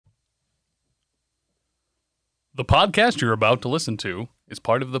The podcast you're about to listen to is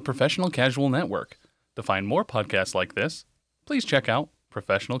part of the Professional Casual Network. To find more podcasts like this, please check out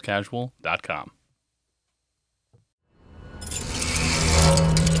professionalcasual.com.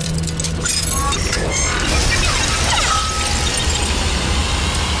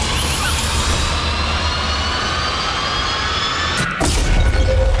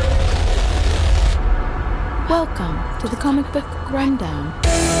 Welcome to the Comic Book Rundown.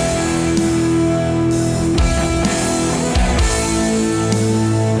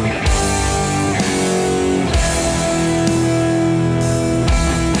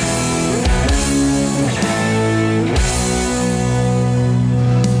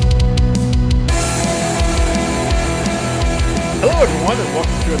 Hello everyone, and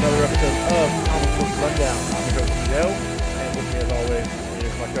welcome to another episode of Comic Book Rundown. I'm your host Joe, and with me as always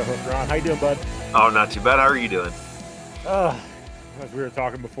is my co-host Ron. How you doing, bud? Oh, not too bad. How are you doing? As we were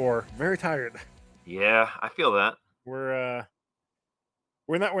talking before, very tired. Yeah, I feel that. We're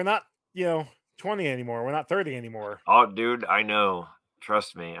not 20 anymore. We're not 30 anymore. Oh, dude, I know.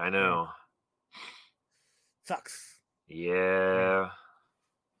 Trust me, I know. Sucks. Yeah.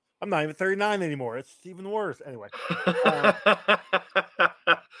 I'm not even 39 anymore. It's even worse. Anyway. There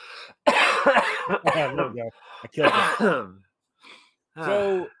we go. I killed it.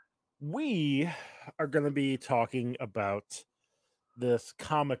 So we are going to be talking about this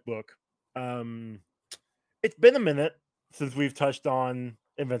comic book. It's been a minute since we've touched on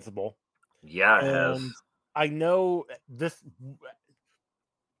Invincible. Yeah, it And has. I know this.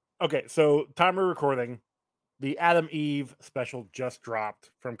 Okay, so time of recording, the Adam Eve special just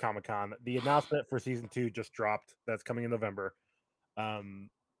dropped from Comic-Con. The announcement for season 2 just dropped. That's coming in November.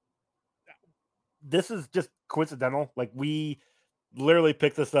 This is just coincidental. Like, we literally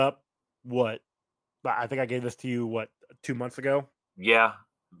picked this up. I think I gave this to you 2 months ago. Yeah.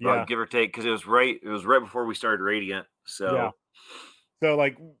 Yeah. Give or take, because it was right before we started Radiant. So Yeah. So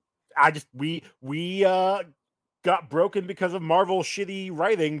like we got broken because of Marvel shitty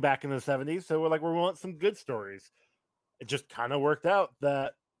writing back in the 70s. So we want some good stories. It just kind of worked out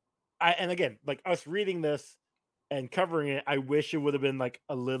that and again, like us reading this and covering it, I wish it would have been like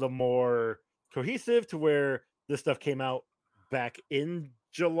a little more cohesive to where this stuff came out back in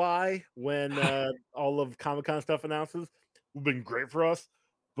July when all of Comic-Con stuff announces. Would have been great for us.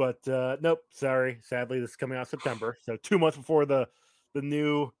 But nope, sorry. Sadly, this is coming out September. So 2 months before the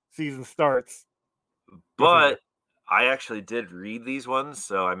new season starts. But I actually did read these ones,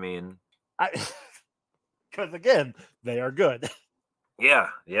 so I mean, because again, they are good. yeah,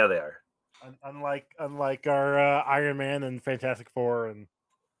 they are. Unlike our Iron Man and Fantastic Four and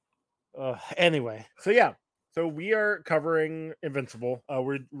anyway. So yeah, so we are covering Invincible.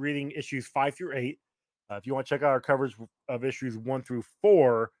 We're reading issues 5 through 8. If you want to check out our coverage of issues 1 through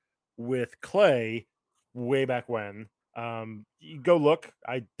 4 with Clay way back when, you go look.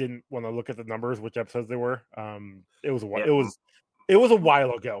 I didn't want to look at the numbers, which episodes they were. It was a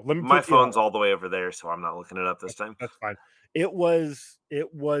while ago. Let me. My phone's all the way over there, so I'm not looking it up this time. That's fine. It was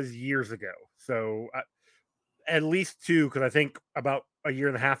years ago. So at least 2, because I think about a year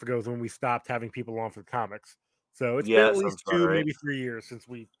and a half ago is when we stopped having people on for comics. So it's been at least 2, maybe 3 years since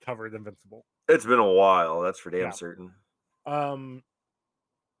we covered Invincible. It's been a while. That's for damn certain.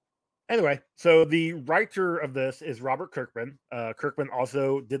 Anyway, so the writer of this is Robert Kirkman. Kirkman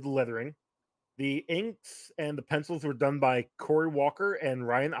also did the lettering. The inks and the pencils were done by Corey Walker and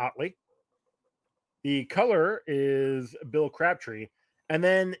Ryan Otley. The color is Bill Crabtree. And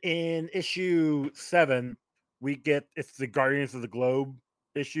then in issue 7, it's the Guardians of the Globe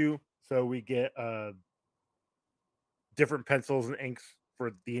issue. So we get different pencils and inks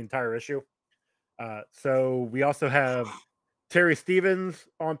for the entire issue. So we also have Terry Stevens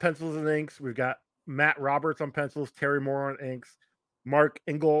on pencils and inks. We've got Matt Roberts on pencils, Terry Moore on inks, Mark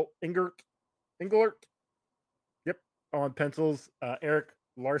Englert, on pencils, Eric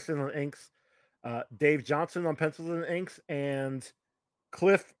Larson on inks, Dave Johnson on pencils and inks, and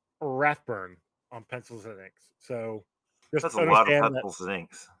Cliff Rathburn on pencils and inks. So that's a lot of pencils and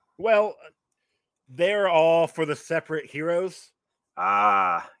inks. Well, they're all for the separate heroes.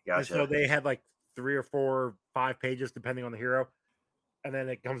 Gotcha. And so they had like 3 or 4 or 5 pages depending on the hero, and then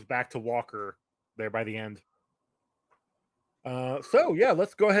it comes back to Walker there by the end. So yeah,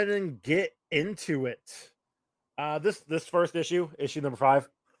 let's go ahead and get into it. This first issue number 5,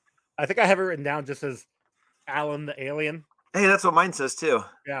 I think I have it written down just as Alan the Alien. Hey, that's what mine says too.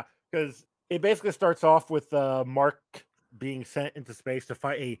 Yeah, because it basically starts off with Mark being sent into space to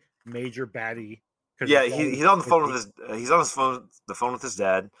fight a major baddie. Yeah, he's on the phone with his the phone with his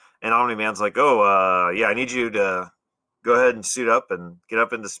dad, and Omni-Man's like, "Oh, yeah, I need you to go ahead and suit up and get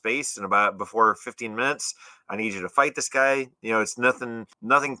up into space in about before 15 minutes. I need you to fight this guy. You know, it's nothing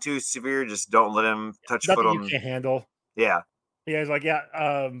too severe. Just don't let him touch foot Nothing you on. can't handle. Yeah. Yeah, he's like,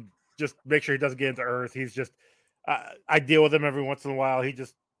 just make sure he doesn't get into Earth. He's just, I deal with him every once in a while. He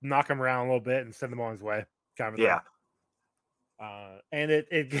just knock him around a little bit and send him on his way, kind of Yeah. thing. And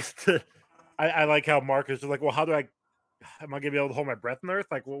it gets to, I like how Mark is just like, well, am I gonna be able to hold my breath on Earth?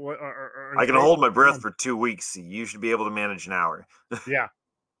 Like, what? I can hold my breath for 2 weeks. You should be able to manage an hour. Yeah.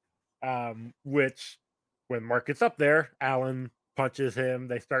 Which, when Mark gets up there, Alan punches him.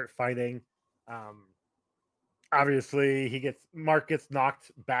 They start fighting. Obviously, Mark gets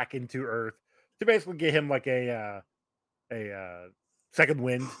knocked back into Earth to basically get him like a second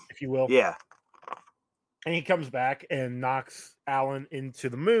wind, if you will. Yeah. And he comes back and knocks Alan into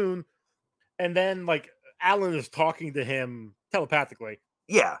the moon. And then, like, Alan is talking to him telepathically.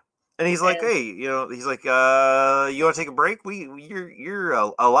 Yeah. And he's like, hey, you know, he's like, you want to take a break? You're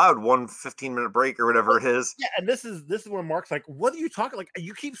allowed 1 15-minute break or whatever it is. Yeah, and this is when Mark's like, what are you talking? Like,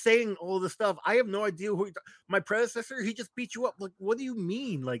 you keep saying all this stuff. I have no idea who my predecessor, he just beat you up. Like, what do you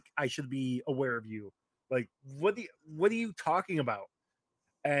mean? Like, I should be aware of you. Like, what are you talking about?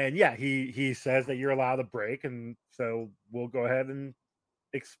 And yeah, he says that you're allowed a break, and so we'll go ahead and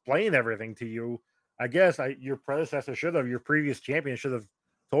explain everything to you. I guess your predecessor your previous champion should have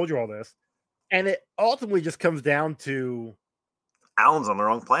told you all this. And it ultimately just comes down to Alan's on the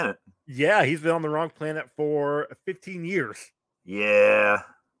wrong planet. Yeah, he's been on the wrong planet for 15 years. Yeah.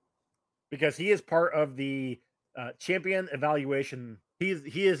 Because he is part of the champion evaluation. He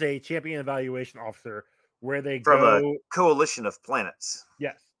is a champion evaluation officer where they From go a coalition of planets.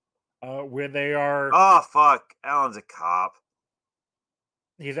 Yes. Where they are. Oh, fuck. Alan's a cop.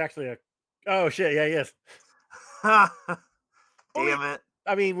 He's actually oh, shit. Yeah, he is. Damn it.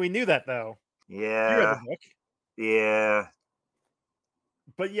 I mean, we knew that, though. Yeah. You read the book. Yeah.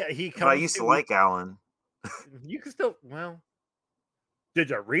 But yeah, he comes. But I used to like Alan. You can still. Well, did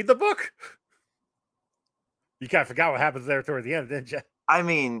you read the book? You kind of forgot what happens there toward the end, didn't you? I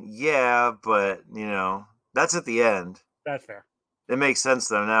mean, yeah, but, you know, that's at the end. That's fair. It makes sense,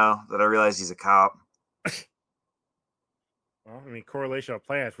 though, now that I realize he's a cop. Well, I mean, correlation of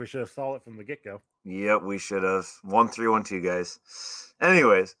planets. We should have saw it from the get-go. Yep, we should have. 1312, guys.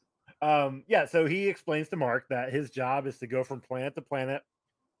 Anyways. Yeah, so he explains to Mark that his job is to go from planet to planet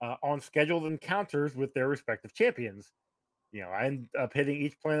on scheduled encounters with their respective champions. You know, I end up hitting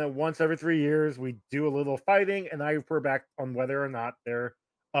each planet once every 3 years. We do a little fighting, and I report back on whether or not they're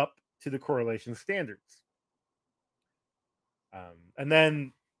up to the correlation standards. And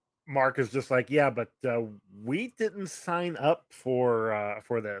then Mark is just like, yeah, but we didn't sign up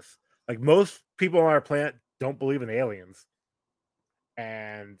for this. Like, most people on our planet don't believe in aliens.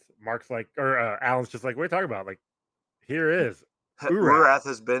 And Mark's like, or Alan's just like, what are you talking about? Like, here is Urath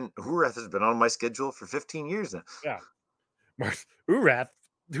has been on my schedule for 15 years now. Yeah. Mark's Urath?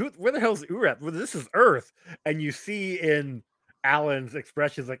 Where the hell is Urath? Well, this is Earth. And you see in Alan's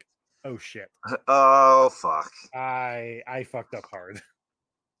expressions like, oh shit. Oh fuck. I fucked up hard.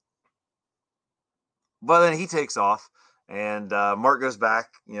 But then he takes off, and Mark goes back,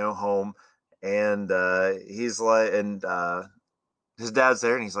 you know, home, and he's like, and his dad's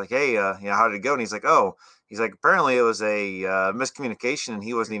there, and he's like, hey, you know, how did it go? And he's like, apparently it was a miscommunication, and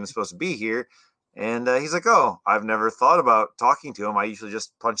he wasn't even supposed to be here. And he's like, oh, I've never thought about talking to him. I usually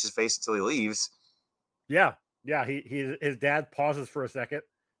just punch his face until he leaves. Yeah. His dad pauses for a second,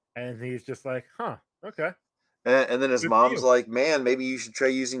 and he's just like, huh, okay. And then his mom's like, man, maybe you should try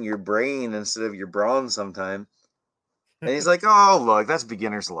using your brain instead of your brawn sometime. And he's like, oh, look, that's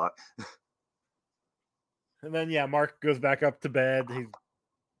beginner's luck. And then, yeah, Mark goes back up to bed. He's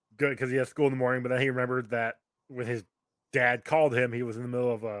good because he has school in the morning, but then he remembered that when his dad called him, he was in the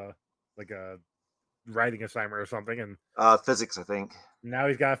middle of a writing assignment or something. And physics, I think. Now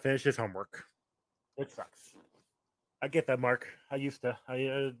he's got to finish his homework. It sucks. I get that, Mark. I used to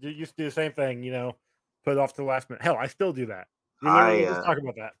do the same thing, you know, put it off to the last minute. Hell, I still do that. We literally just talk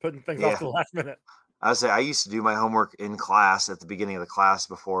about that, putting things off to the last minute. I used to do my homework in class at the beginning of the class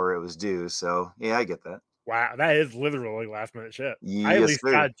before it was due. So, yeah, I get that. Wow, that is literally last minute shit. Yes, I at least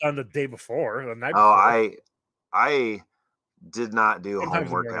got it done the day before, the night before. Oh, I did not do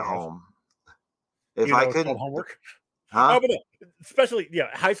homework at home. If I couldn't homework, huh? Oh, but no, especially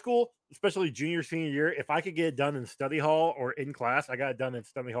high school, especially junior senior year. If I could get it done in study hall or in class, I got it done in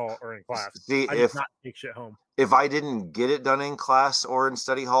study hall or in class. See, I did not take shit home. If I didn't get it done in class or in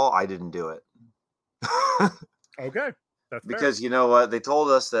study hall, I didn't do it. Okay. That's because fair. You know what? They told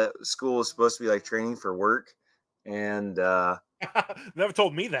us that school was supposed to be like training for work. And Never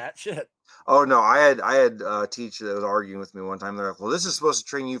told me that. Shit. Oh no, I had a teacher that was arguing with me one time. They're like, "Well, this is supposed to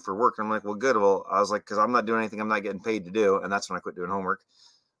train you for work." And I'm like, "Well, good." Well, I was like, "Because I'm not doing anything I'm not getting paid to do," and that's when I quit doing homework.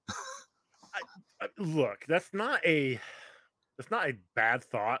 Look, that's not a bad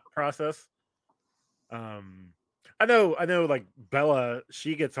thought process. I know, like Bella,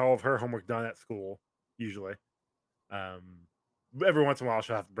 she gets all of her homework done at school usually. Um, every once in a while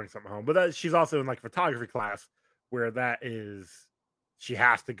she'll have to bring something home, but she's also in like photography class where she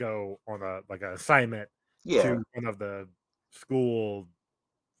has to go on an assignment Yeah, to one of the school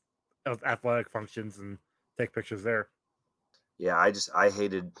athletic functions and take pictures there. yeah. I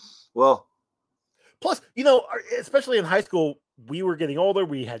hated. Well, Plus, especially in high school, we were getting older.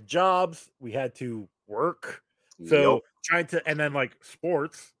 We had jobs. We had to work. yep. So and then like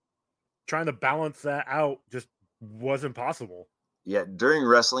sports, trying to balance that out just wasn't possible. Yeah, during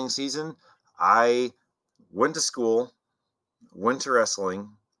wrestling season, I went to school, went to wrestling,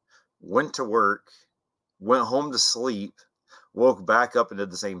 went to work, went home to sleep, woke back up and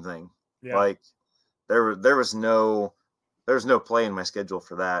did the same thing. Yeah, Like there was no play in my schedule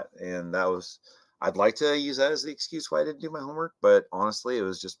for that, and that was I'd like to use that as the excuse why I didn't do my homework, but honestly, it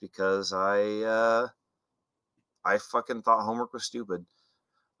was just because I fucking thought homework was stupid.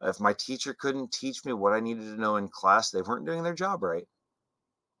 If my teacher couldn't teach me what I needed to know in class, they weren't doing their job right.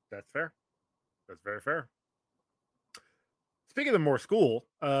 that's fair. That's very fair. Speaking of more school,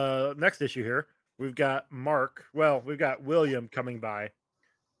 next issue here, we've got Mark. Well, we've got William coming by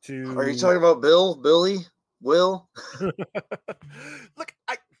Are you to talking about Bill, Billy, Will? look.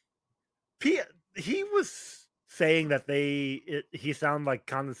 He was saying that he sounded like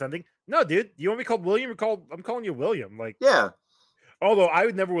condescending. No, dude, you want me called William? I'm calling you William. Like, Yeah, although I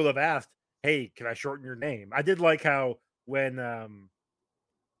would have asked, hey, can I shorten your name? I did like how when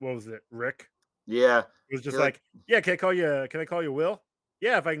what was it, Rick? yeah. It was He just like, like, yeah, can I call you Will?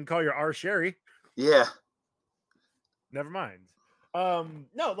 Yeah, if I can call you R Sherry. yeah, Never mind.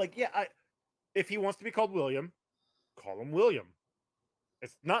 No, like, yeah, if he wants to be called William, call him William.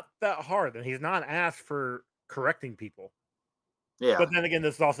 It's not that hard, and he's not asked for correcting people. yeah, But then again,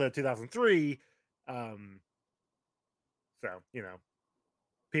 this is also 2003, so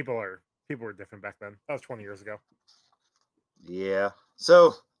people were different back then. That was 20 years ago. yeah.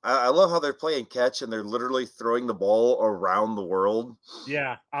 So I love how they're playing catch and they're literally throwing the ball around the world.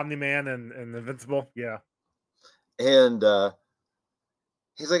 Yeah, Omni Man and Invincible. Yeah, And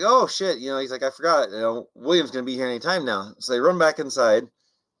he's like, "Oh shit!" He's like, "I forgot. William's gonna be here anytime now." So they run back inside.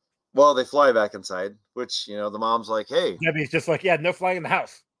 Well, they fly back inside, which the mom's like, "Hey." Debbie's just like, yeah, no flying in the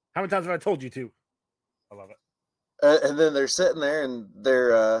house. How many times have I told you to? I love it. And then they're sitting there and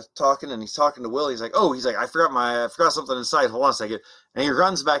they're talking, and he's talking to Will. He's like, "Oh, he's like, I forgot something inside. Hold on a second." And he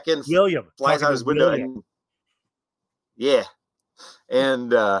runs back in, William flies talking out to his window, William. and yeah,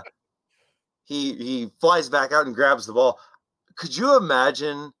 and he flies back out and grabs the ball. Could you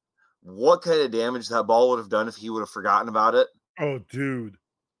imagine what kind of damage that ball would have done if he would have forgotten about it? Oh, dude.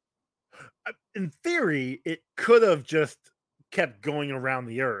 In theory, it could have just kept going around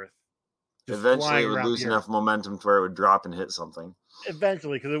the Earth, just Eventually, flying it would around lose the Earth. enough momentum to where it would drop and hit something.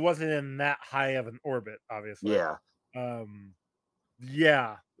 Eventually, because it wasn't in that high of an orbit, obviously. Yeah,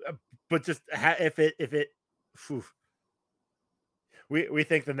 Yeah, but just if it, phew, we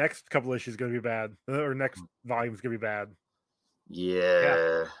think the next couple issues is going to be bad, or next volume is going to be bad. Yeah,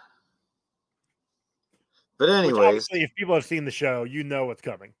 yeah. But which anyways, obviously, if people have seen the show, you know what's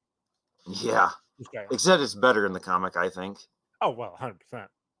coming. yeah. Okay. Except it's better in the comic, I think. Oh well, 100%.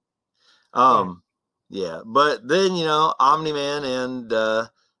 Yeah. But then Omni Man and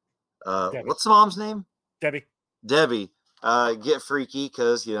Debbie. what's the mom's name? Debbie. Debbie. Get freaky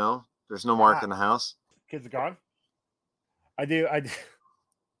because there's no Mark in the house. Kids are gone. I do. I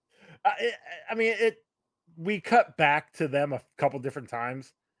mean, we cut back to them a couple different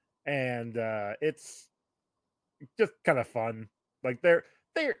times, and it's just kind of fun. Like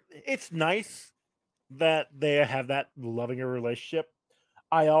it's nice that they have that loving a relationship.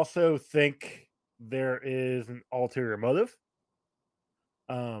 I also think there is an ulterior motive.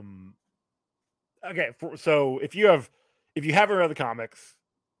 Okay, so if you haven't read the comics,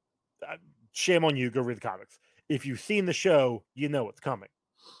 shame on you. Go read the comics. If you've seen the show, you know what's coming.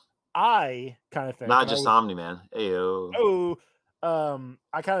 I kind of think Not just Omni Man. Ayo.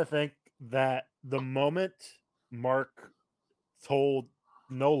 I kind of think that the moment Mark told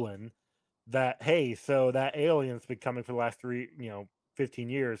Nolan that, hey, so that alien's been coming for the last 15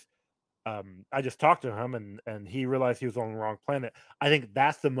 years. I just talked to him and he realized he was on the wrong planet. I think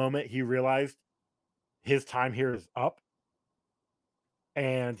that's the moment he realized his time here is up.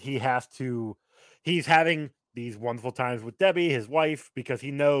 And he's having these wonderful times with Debbie, his wife, because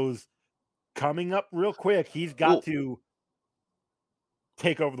he knows coming up real quick, he's got Well, to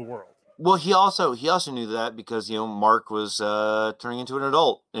take over the world. well, he also knew that because Mark was turning into an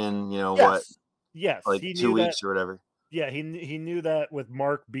adult in what, Yes, like he 2 knew that. weeks or whatever. Yeah, he knew that with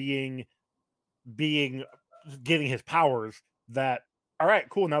Mark being getting his powers, that all right,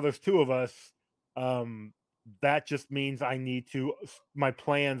 cool, now there's two of us. That just means my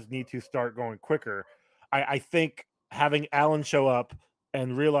plans need to start going quicker. I think having Alan show up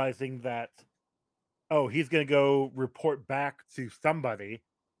and realizing that, oh, he's gonna go report back to somebody,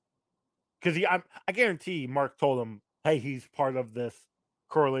 because I guarantee Mark told him, hey, he's part of this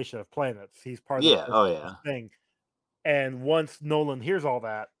correlation of planets, he's part of Yeah. Oh this yeah. thing. And once Nolan hears all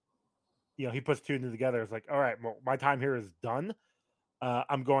that, he puts two and two together. It's like, all right, well, my time here is done.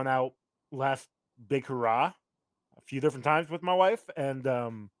 I'm going out last big hurrah a few different times with my wife.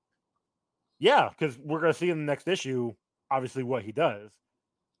 And yeah, because we're going to see in the next issue, obviously, what he does.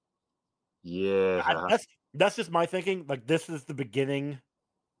 Yeah. That's just my thinking. Like, this is the beginning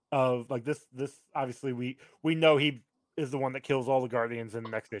of, like, this obviously, we know he is the one that kills all the Guardians in the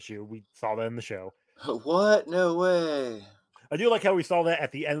next issue. We saw that in the show. What? No way. I do like how we saw that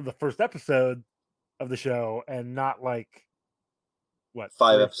at the end of the first episode of the show, and not like what,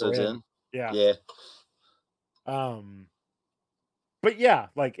 5 3 or 4 episodes in. Yeah. Yeah. But yeah,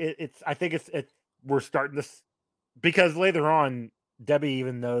 like I think it's we're starting this, because later on Debbie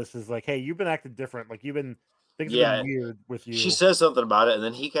even notices, like, hey, you've been acting different, like things have Yeah. been weird with you. She says something about it, and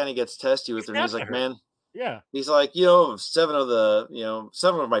then he kind of gets testy with her, and he's snaps like, at her. "Man," Yeah. he's like, "7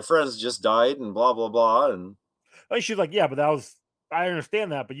 of my friends just died, and blah blah blah." And Like, she's like, yeah, but I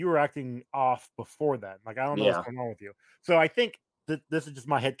understand that, but you were acting off before then. Like, I don't know what's yeah, going on with you. So I think that this is just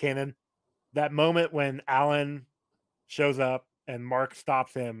my headcanon. That moment when Alan shows up and Mark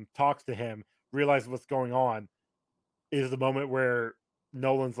stops him, talks to him, realizes what's going on, is the moment where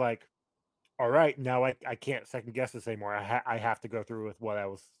Nolan's like, all right, now I can't second guess this anymore. I have to go through with what I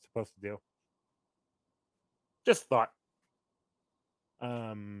was supposed to do. Just thought.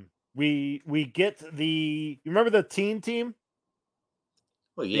 We get you remember the teen team?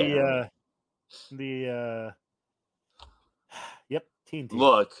 well, yeah. The yep, teen team.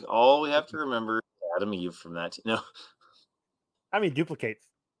 Look, all we have to remember is Adam Eve from that. No, I mean, Duplicate's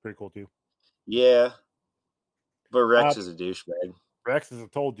pretty cool too. yeah, but Rex Uh, is a douchebag. Rex is a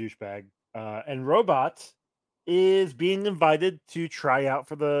total douchebag. And Robot is being invited to try out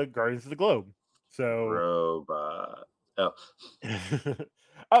for the Guardians of the Globe. So Robot. Oh,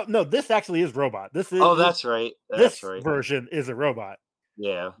 oh no, this actually is Robot. that's right. That's This right. version is a robot.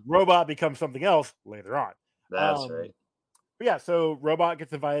 Yeah, Robot becomes something else later on. that's right. But yeah, so Robot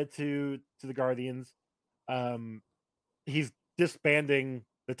gets invited to the Guardians. He's disbanding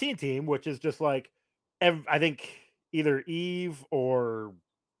the teen team, which is just like, I think either Eve or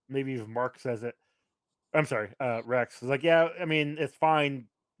maybe even Mark says it. I'm sorry, Rex is like, yeah, I mean, it's fine.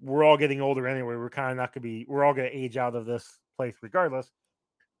 We're all getting older anyway. We're kind of not gonna be. We're all gonna age out of this place regardless.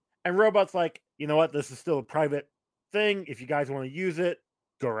 And Robot's like, you know what? This is still a private thing. If you guys want to use it,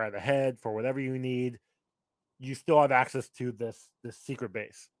 go right ahead for whatever you need. You still have access to this secret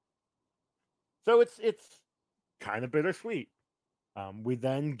base. So it's kind of bittersweet. We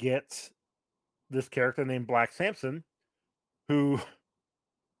then get this character named Black Samson, who,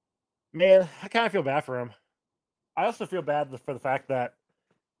 man, I kind of feel bad for him. I also feel bad for the fact that,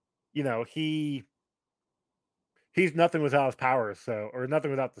 he's nothing without his powers, or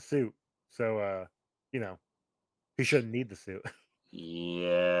nothing without the suit. So, he shouldn't need the suit.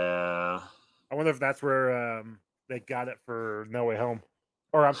 Yeah. I wonder if that's where they got it for No Way Home,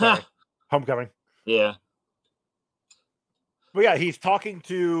 or I'm sorry, Homecoming. Yeah. But yeah, he's talking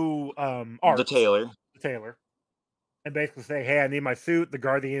to Art, The Taylor. and basically say, "Hey, I need my suit. The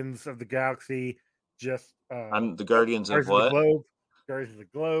Guardians of the Galaxy just I'm the Guardians of Guardians of the what? Globe. Guardians of the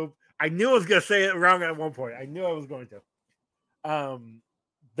Globe." I knew I was going to say it wrong at one point. I knew I was going to.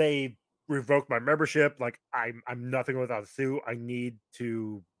 They revoked my membership. Like, I'm nothing without a suit. I need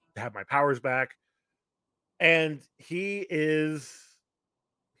to have my powers back. And he's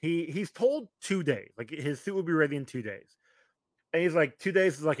told 2 days. Like, his suit will be ready in 2 days. And he's like, 2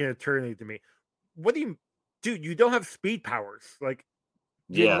 days is like an eternity to me. What do you, dude? You don't have speed powers. Like,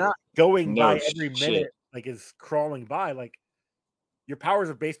 you're not going No by every shit. minute. Like, it's crawling by. Like, your powers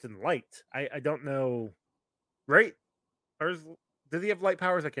are based in light. I don't know, right? Or does he have light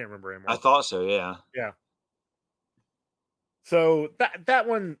powers? I can't remember anymore. I thought so. Yeah. Yeah. So that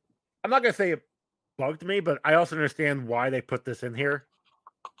one, I'm not gonna say it bugged me, but I also understand why they put this in here.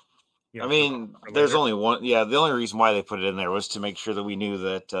 I mean, there's only one. Yeah, the only reason why they put it in there was to make sure that we knew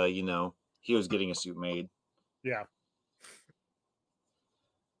that he was getting a suit made. Yeah.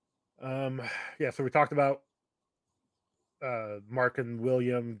 Yeah, so we talked about Mark and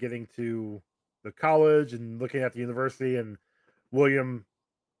William getting to the college and looking at the university, and William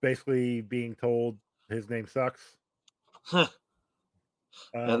basically being told his name sucks.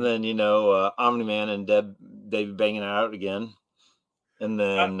 And Um, then Omni-Man and Dave banging it out again. And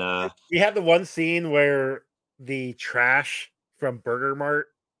then we had the one scene where the trash from Burger Mart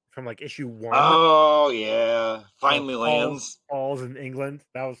from like issue 1 oh yeah, finally falls, lands. falls in England.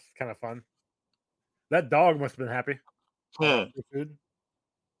 That was kind of fun. That dog must have been happy. For food.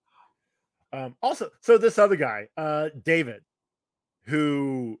 Also, so this other guy, David,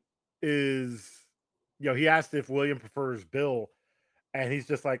 who is, he asked if William prefers Bill, and he's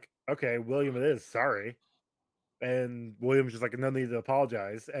just like, okay, William it is, sorry. And William's just like, no need to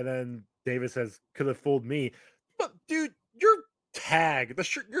apologize. And then David says, could have fooled me. But dude, your tag,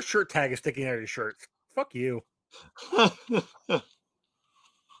 your shirt tag is sticking out of your shirt. Fuck you. I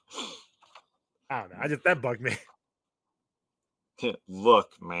don't know. That bugged me.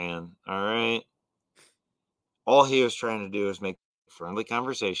 Look, man. All right. All he was trying to do is make friendly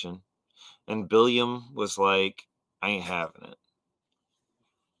conversation. And Billiam was like, I ain't having it.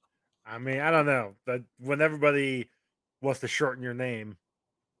 I mean, I don't know. But when everybody wants to shorten your name,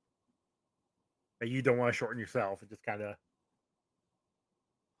 and you don't want to shorten yourself, it just kind of.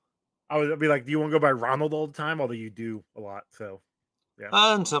 I would be like, do you want to go by Ronald all the time? Although you do a lot, so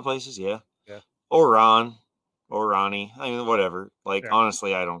yeah. In some places, yeah. Yeah. Or Ron. Or Ronnie. I mean, whatever. Like, Yeah.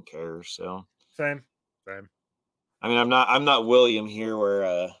 honestly, I don't care. So Same. I mean, I'm not William here where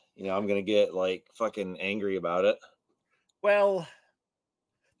I'm gonna get like fucking angry about it. Well,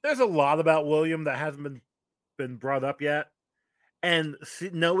 there's a lot about William that hasn't been brought up yet, and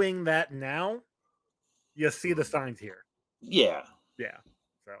knowing that now, you see the signs here. Yeah.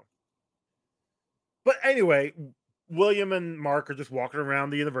 So, but anyway, William and Mark are just walking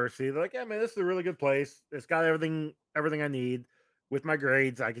around the university. They're like, "Yeah, man, this is a really good place. It's got everything I need. With my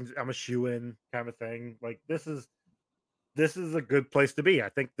grades, I'm a shoe-in kind of thing. Like this is a good place to be. I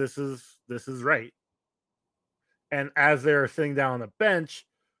think this is right." And as they're sitting down on a bench,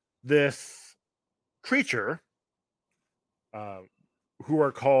 this creature, who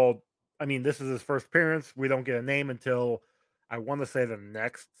are called, I mean, this is his first appearance. We don't get a name until I want to say the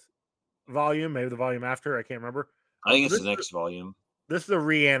next volume, maybe the volume after. I can't remember. I think it's the next volume. This is a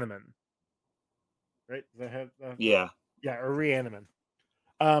Reaniman, right? Yeah. Yeah, a Reaniman.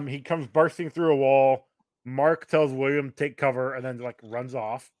 He comes bursting through a wall. Mark tells William to take cover, and then like runs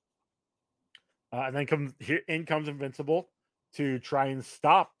off. And then comes Invincible to try and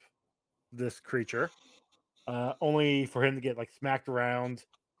stop this creature. Only for him to get like smacked around.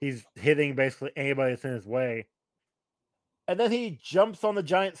 He's hitting basically anybody that's in his way. And then he jumps on the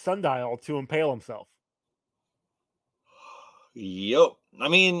giant sundial to impale himself. Yep. I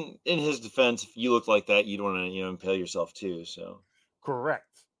mean, in his defense, if you look like that, you'd want to, impale yourself too. So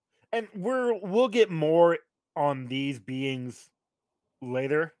Correct. And we'll get more on these beings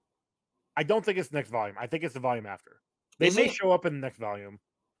later. I don't think it's the next volume. I think it's the volume after. They may show up in the next volume.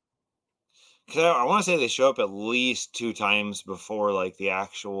 Because I want to say they show up at least 2 times before like the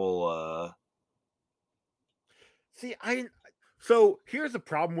actual. See, so here's the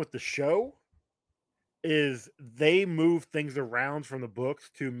problem with the show. Is they move things around from the books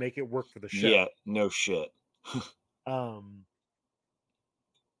to make it work for the show. Yeah, no shit.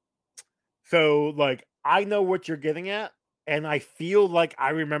 So like I know what you're getting at, and I feel like I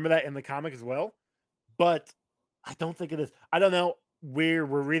remember that in the comic as well, but I don't think it is. I don't know. We're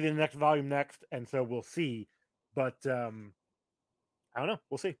reading the next volume next, and so we'll see. But I don't know.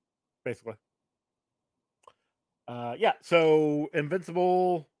 We'll see. Basically. Yeah. So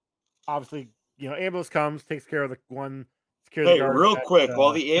Invincible, obviously, ambulance comes, takes care of the one security guard. Real quick,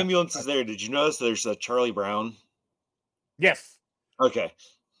 while the ambulance is there, did you notice there's a Charlie Brown? Yes. Okay.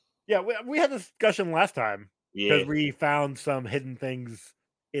 Yeah, we had this discussion last time because Yeah. we found some hidden things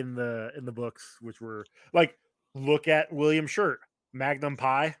in the books, which were like, look at William's shirt, Magnum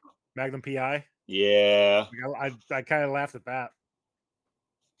PI. Yeah. I kind of laughed at that.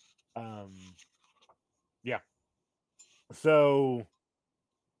 Yeah. So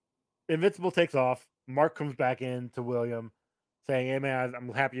Invincible takes off. Mark comes back in to William, saying, "Hey man,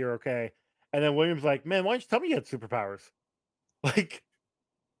 I'm happy you're okay." And then William's like, "Man, why don't you tell me you had superpowers?" Like,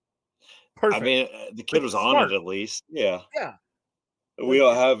 perfect. I mean, the kid was on it at least. Yeah. Yeah. We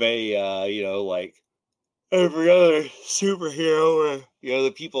don't have a, like every other superhero where,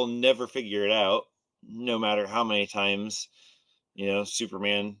 the people never figure it out, no matter how many times,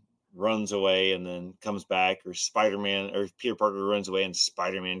 Superman runs away and then comes back, or Spider-Man or Peter Parker runs away and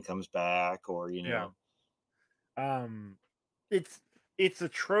Spider-Man comes back, or, Yeah. It's a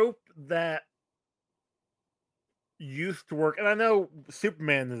trope that used to work, and I know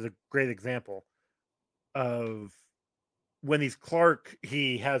Superman is a great example of when he's Clark.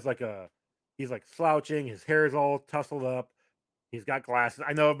 He has he's like slouching, his hair is all tousled up, he's got glasses.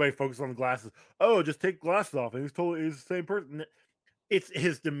 I know everybody focuses on the glasses. Oh, just take glasses off, and he's the same person. It's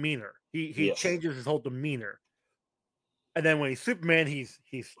his demeanor. He Yes. changes his whole demeanor. And then when he's Superman, he's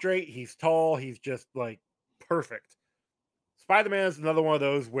straight, he's tall, he's just like perfect. Spider-Man is another one of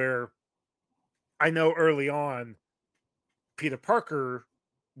those where I know early on Peter Parker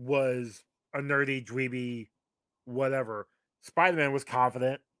was a nerdy, dweeby, whatever. Spider-Man was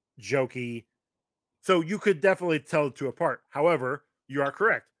confident, jokey. So you could definitely tell the two apart. However, you are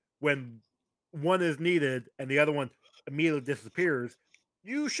correct. When one is needed and the other one immediately disappears,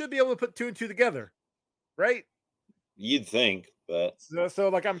 you should be able to put two and two together, right? You'd think, but So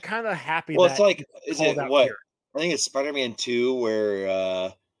like I'm kind of happy well, it's that like, it's is called it out what? here. I think it's Spider-Man 2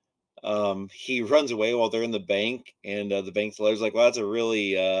 where he runs away while they're in the bank, and the bank teller's like, "Well, that's a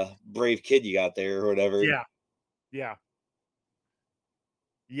really brave kid you got there," or whatever. Yeah, yeah,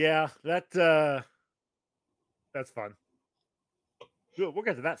 yeah. That's fun. We'll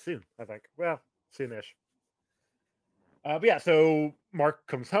get to that soon, I think. Well, soonish. But yeah, so Mark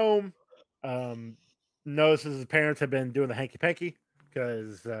comes home, um, notices his parents have been doing the hanky panky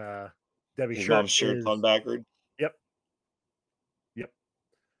because Debbie's His shirt mom's shirt's is. on backward. Yep, yep.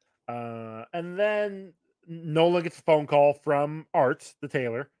 And then Nolan gets a phone call from Art, the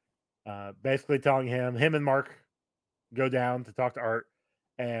tailor, basically telling him and Mark go down to talk to Art,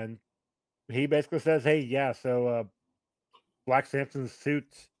 and he basically says, "Hey, yeah, so Black Samson's suit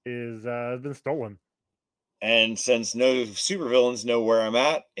is has been stolen." And since no supervillains know where I'm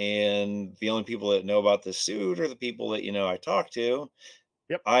at, and the only people that know about the suit are the people that I talk to,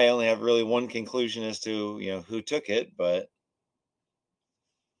 Yep. I only have really one conclusion as to who took it. But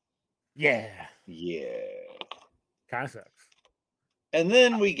Yeah, yeah, kind of sucks. and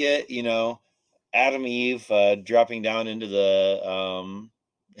then we get Adam Eve dropping down into the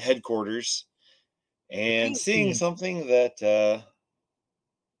headquarters The and King seeing Team. something that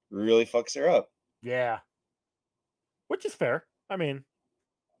really fucks her up. Yeah, which is fair. I mean,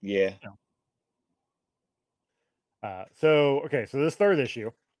 Yeah. you so okay, so this third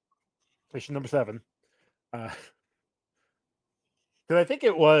issue number 7, because I think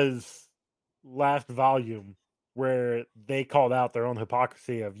it was last volume where they called out their own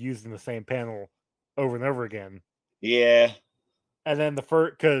hypocrisy of using the same panel over and over again, Yeah. and then the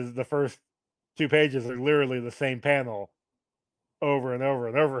first 2 pages are literally the same panel over and over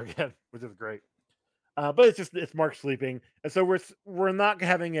and over again, which is great. But it's Mark sleeping, and so we're not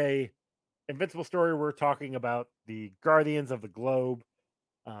having a Invincible story. We're talking about the Guardians of the Globe,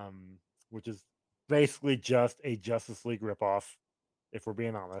 um, which is basically just a Justice League ripoff, if we're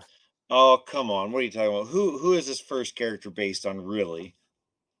being honest. Oh, come on. What are you talking about? Who is this first character based on, really?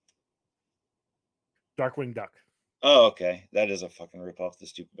 Darkwing Duck. Oh, okay. That is a fucking ripoff, the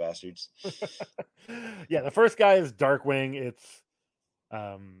stupid bastards. Yeah, the first guy is Darkwing. It's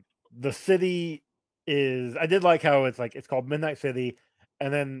the city is. I did like how it's called Midnight City,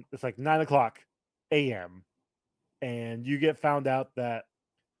 and then it's like 9 o'clock a.m. and you get found out that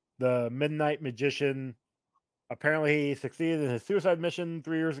the Midnight Magician apparently he succeeded in his suicide mission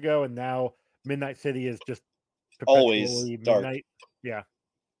 3 years ago, and now Midnight City is just Always perpetually dark. midnight. Yeah.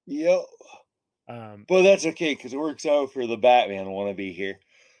 Yep. Um, But that's okay because it works out for the Batman wannabe here.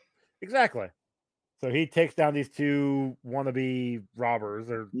 exactly. So he takes down these two wannabe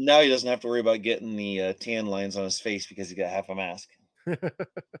robbers. Or Now he doesn't have to worry about getting the tan lines on his face because he got half a mask.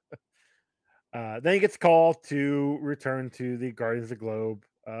 Then he gets a call to return to the Guardians of the Globe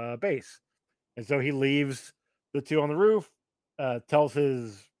base, and so he leaves the two on the roof. Tells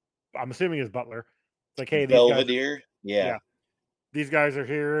I'm assuming his butler, it's like, hey, these guys, Belvedere? yeah, Yeah. these guys are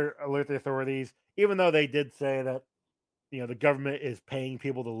here. Alert the authorities. Even though they did say that the government is paying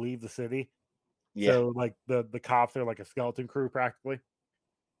people to leave the city, Yeah. so like the cops are like a skeleton crew practically.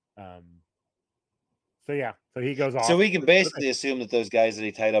 Um. So yeah, so he goes So off. we can basically assume that those guys that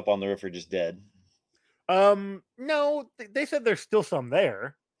he tied up on the roof are just dead. No, they said there's still some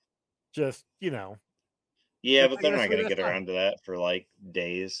there. Just Yeah, it's but not they're gonna not sleep going to this get time. around to that for like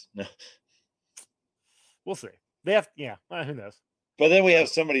days. We'll see. They have, yeah. Who knows? But then we have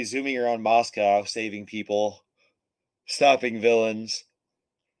somebody zooming around Moscow, saving people, stopping villains,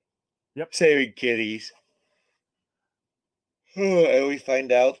 Yep. saving kitties. And we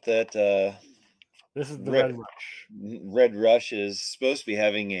find out that This is the Red Red, Rush. Red Rush is supposed to be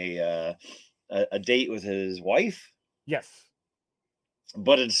having a date with his wife, Yes.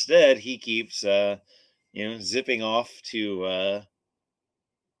 but instead he keeps zipping off to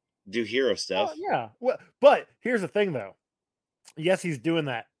do hero stuff. Oh yeah. Well, but here's the thing, though. Yes, he's doing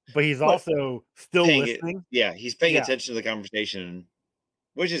that, but he's But also still paying it, listening. yeah, he's paying Yeah, attention to the conversation,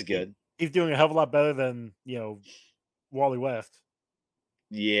 which is he, good. he's doing a hell of a lot better than Wally West.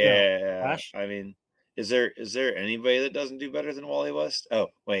 Yeah, Flash. I mean, is there anybody that doesn't do better than Wally West? Oh,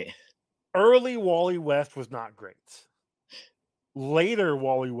 wait. Early Wally West was not great. Later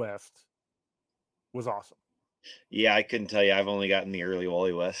Wally West was awesome. Yeah, I couldn't tell you. I've only gotten the early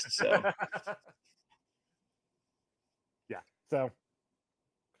Wally West, so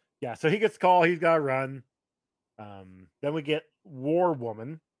Yeah. So he gets called. He's got to run. Then we get War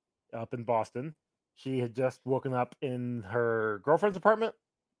Woman up in Boston. She had just woken up in her girlfriend's apartment,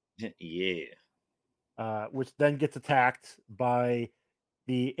 yeah. which then gets attacked by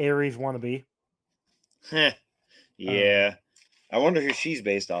the Ares wannabe. Yeah. I wonder who she's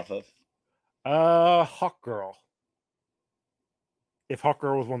based off of. Hawk Girl. If Hawk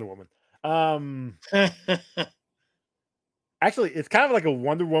Girl was Wonder Woman. Actually, it's kind of like a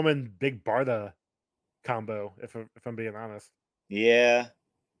Wonder Woman Big Barda combo, if I'm being honest. Yeah.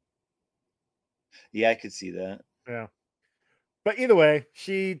 Yeah, I could see that. Yeah. But either way,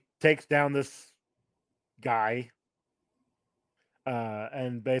 she takes down this guy,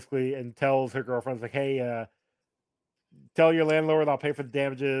 and tells her girlfriends like, "Hey, tell your landlord I'll pay for the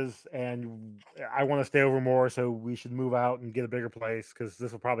damages, and I want to stay over more, so we should move out and get a bigger place because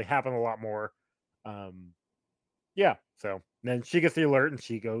this will probably happen a lot more." Yeah. So then she gets the alert and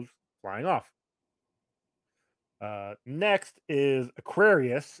she goes flying off. Next is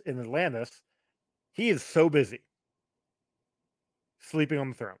Aquarius in Atlantis. He is so busy sleeping on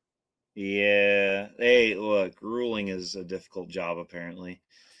the throne. Yeah. Hey, look, ruling is a difficult job, apparently.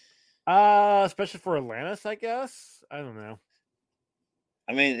 Especially for Atlantis, I guess. I don't know.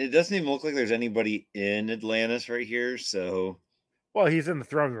 I mean, it doesn't even look like there's anybody in Atlantis right here, so Well, he's in the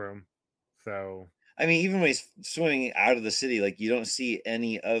throne room, so I mean, even when he's swimming out of the city, like you don't see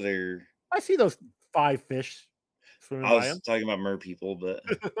any other. I see those 5 fish swimming I by was him. talking about mer people, but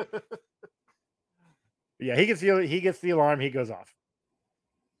Yeah, he gets the alarm. He goes off.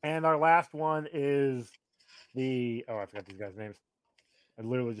 And our last one is I forgot these guys' names. I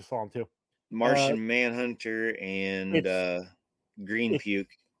literally just saw them too. Martian Manhunter and It's Green it's Puke.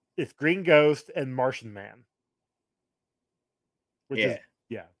 it's Green Ghost and Martian Man, which is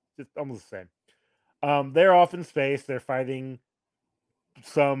Yeah. just almost the same. They're off in space. They're fighting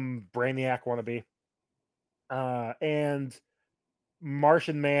some Brainiac wannabe, and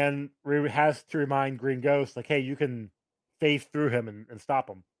Martian Man has to remind Green Ghost, like, "Hey, you can phase through him and stop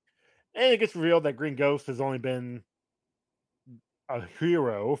him." And it gets revealed that Green Ghost has only been a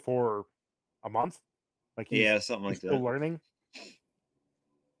hero for a month. Like Yeah, something he's like still that. learning.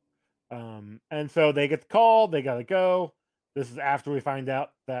 And so they get the call. They gotta go. This is after we find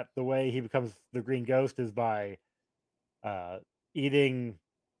out that the way he becomes the Green Ghost is by uh, eating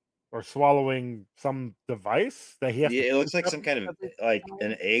or swallowing some device that he has Yeah, to it looks puke like up some kind of every like an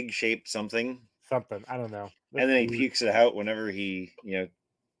time. egg shaped something. Something. I don't know. And That's then he weird. pukes it out whenever he,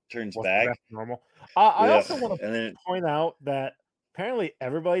 turns Wants to go back. back to normal. I Yeah. also want to And then point out that apparently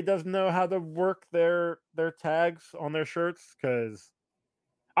everybody doesn't know how to work their tags on their shirts because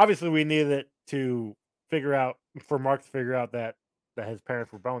obviously we needed it to figure out for Mark to figure out that his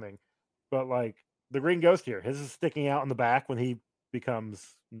parents were boning, but like the Green Ghost here, his is sticking out in the back when he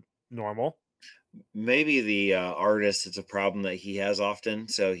becomes normal. maybe the artist, it's a problem that he has often.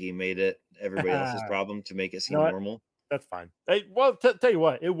 So he made it everybody else's You problem to make it know seem what? normal. That's fine. Well, tell you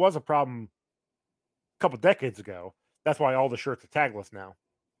what, it was a problem a couple decades ago. That's why all the shirts are tagless now.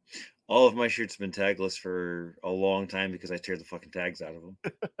 All of my shirts have been tagless for a long time because I tear the fucking tags out of them.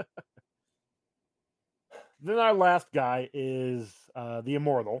 Then our last guy is the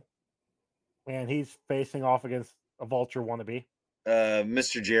Immortal, and he's facing off against a Vulture wannabe,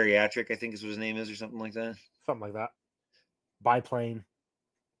 Mr. Geriatric, I think is what his name is, or something like that. something like that. Biplane.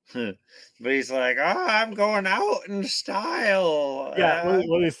 But he's like, I'm going out in style. Yeah,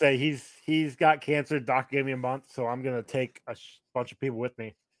 what do you say? He's got cancer. Doc gave me a month, so I'm gonna take a bunch of people with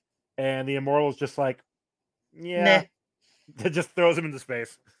me. And the Immortal's just like, Nah. yeah, it just throws him into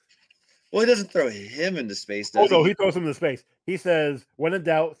space. Well, he doesn't throw him into space, Oh does no, he? he throws him into space. He says, "When in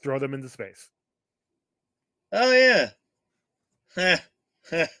doubt, throw them into space." Oh yeah.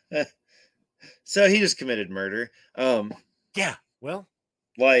 So he just committed murder. Yeah, well,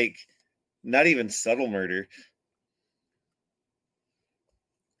 Like not even subtle murder.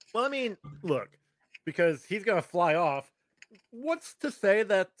 I mean, look, because he's gonna fly off. What's to say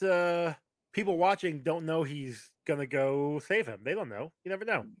that people watching don't know he's gonna go save him? They don't know. You never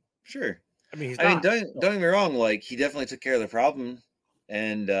know. Sure. I mean, he's I mean, not. don't get me wrong. Like, he definitely took care of the problem,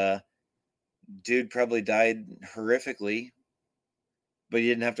 and dude probably died horrifically, but he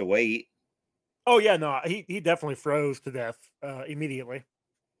didn't have to wait Oh yeah, no, he definitely froze to death immediately.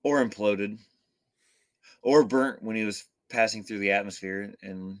 or imploded or burnt when he was passing through the atmosphere,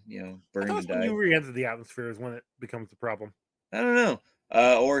 and I thought burned and it's when you died. re-enter the atmosphere is when it becomes the problem. I don't know.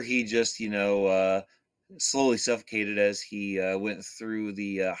 Or he just slowly suffocated as he went through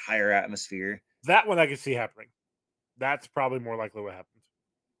the higher atmosphere. That one I can see happening. That's probably more likely what happened.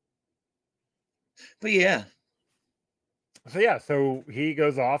 But yeah, So yeah, so he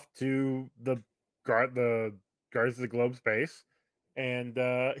goes off to the Guardians of the Globe space, and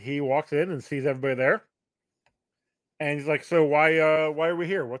he walks in and sees everybody there, and he's like, "So why are we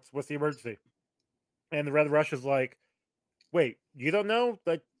here? What's the emergency?" And the Red Rush is like, "Wait, you don't know?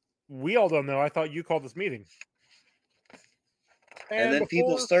 Like, we all don't know. I thought you called this meeting." and And then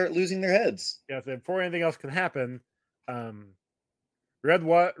people before start losing their heads. yeah, so before anything else can happen, um, Red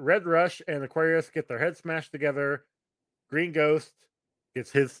Rush and Aquarius get their heads smashed together. Green Ghost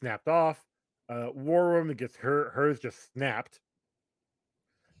gets his snapped off. War Woman gets hers just snapped.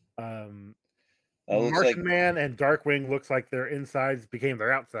 Um, Looks like Martian Man and Darkwing looks like their insides became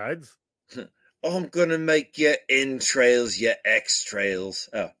their outsides. I'm gonna make your entrails your extrails.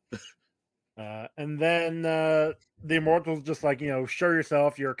 Oh, And then the Immortals just like, show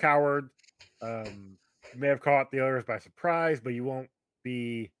yourself, you're a coward. You may have caught the others by surprise, but I won't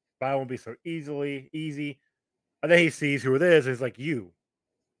be so easy. And then he sees who it is, and he's like, you.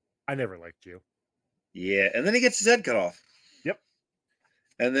 I never liked you. yeah. And then he gets his head cut off. Yep.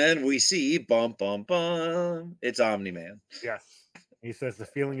 And then we see bum bum bum. It's Omni Man, Yes. He says the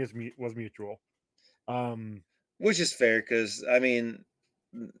feeling was mutual. which is fair because I mean,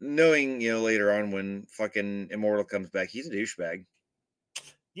 knowing later on when fucking Immortal comes back, he's a douchebag.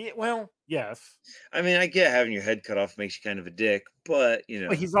 Yeah, well, yes. I mean, I get having your head cut off makes you kind of a dick, but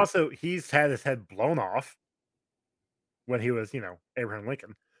But he's had his head blown off when he was, Abraham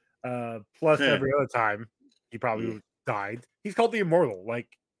Lincoln. Plus huh, every other time he yeah, probably died. He's called the Immortal. Like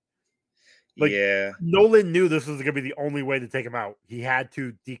yeah. Nolan knew this was gonna be the only way to take him out. He had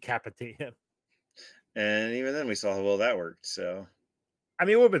to decapitate him. And even then, we saw how well that worked. So I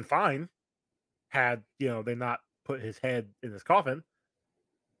mean, it would have been fine had, they not put his head in his coffin,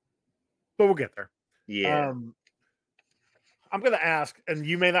 but we'll get there. yeah. Um, I'm gonna ask, and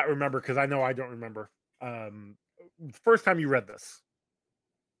you may not remember because I know I don't remember. Um, First time you read this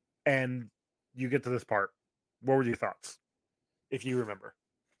and you get to this part, what were your thoughts, if you remember,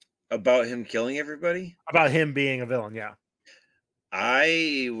 About him killing everybody, about him being a villain? Yeah.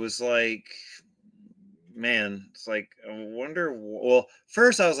 I was like, man, it's like I wonder. Well,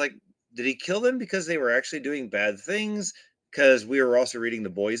 first I was like, did he kill them because they were actually doing bad things? Because we were also reading The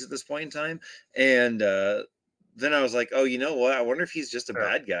Boys at this point in time, and then I was like, oh, you know what? I wonder if he's just a Sure.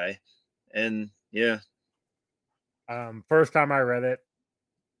 bad guy. And yeah, First time I read it,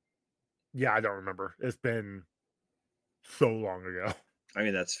 yeah, I don't remember. It's been so long ago. I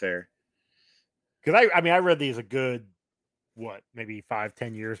mean that's fair. Because I read these a good maybe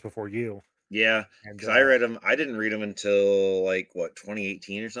 5-10 years before you. Yeah, And because I read them. I didn't read them until like what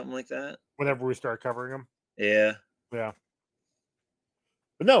 2018 or something like that. whenever we start covering them. Yeah, Yeah.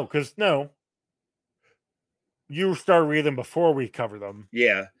 But no, you started reading them before we cover them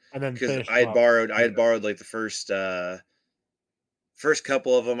yeah. and then Because finished I them had up. borrowed like the first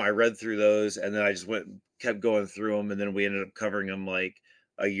couple of them. I read through those, and then I just kept going through them, and then we ended up covering them like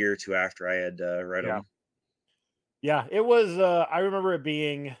a year or two after I had read Yeah. them. Yeah, it was I remember it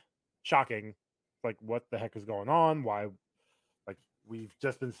being shocking. Like, what the heck is going on? Why, like, we've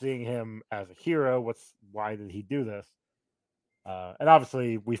just been seeing him as a hero. Why did he do this? And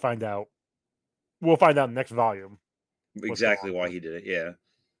obviously we'll find out in the next volume what's going Exactly why on. he did it. Yeah.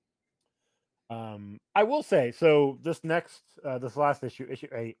 I will say, so this last issue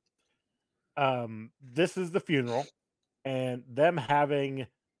 8, this is the funeral, and them having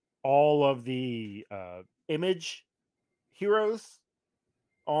all of the image heroes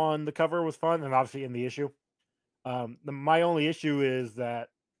on the cover was fun, and obviously in the issue. My only issue is that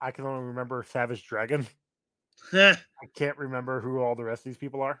I can only remember Savage Dragon. I can't remember who all the rest of these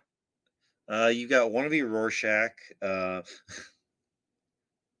people are. You got wannabe Rorschach.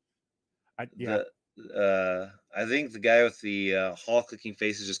 Yeah, The I think the guy with the hawk-looking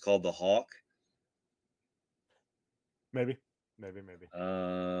face is just called the Hawk. maybe.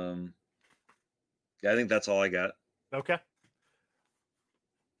 Yeah, I think that's all I got. Okay,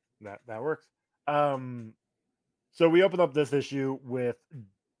 that works. So we open up this issue with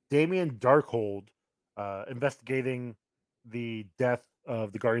Damien Darkhold investigating the death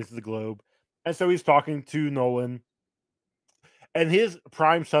of the Guardians of the Globe And so he's talking to Nolan, and his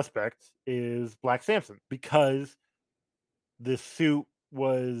prime suspect is Black Samson because the suit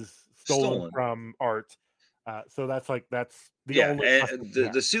was stolen Stolen. from Art. So that's the Yeah, only suspect and he the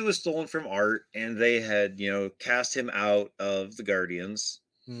has. the suit was stolen from Art, and they had cast him out of the Guardians.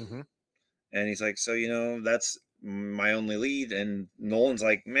 Hmm. And he's like, so that's my only lead. And Nolan's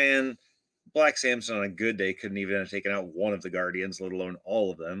like, man, Black Samson on a good day couldn't even have taken out one of the Guardians, let alone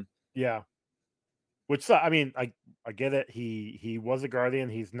all of them. Yeah, which I mean, I get it. He was a Guardian.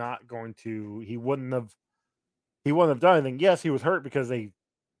 He's not going to. He wouldn't have done anything. Yes, he was hurt because they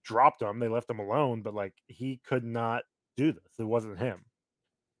dropped him. They left him alone. But like he could not do this. It wasn't him.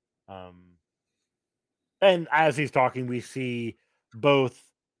 Um, and as he's talking, we see both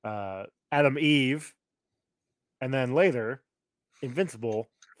Adam Eve and then later Invincible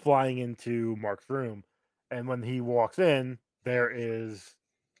flying into Mark's room. And when he walks in, there is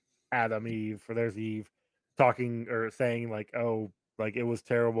Adam Eve, or there's Eve talking or saying like, "Oh, like it was Poor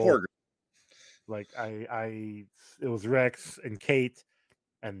terrible. girl. Like it was Rex and Kate,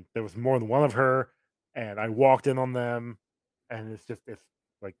 and there was more than one of her, and I walked in on them, and it's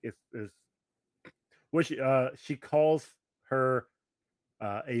like it's which she calls her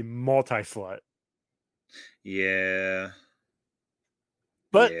a multi slut. Yeah.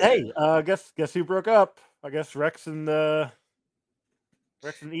 But Yeah. hey, guess who broke up? I guess Rex and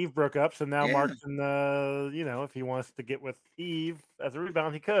Eve broke up, so now Yeah. Mark can, if he wants to get with Eve as a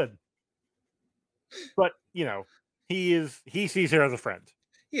rebound, he could. But he sees her as a friend.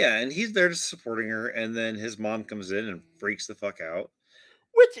 Yeah, and he's there just supporting her, and then his mom comes in and freaks the fuck out.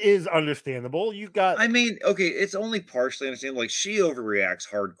 Which is understandable. You got I mean, okay, it's only partially understandable. Like, she overreacts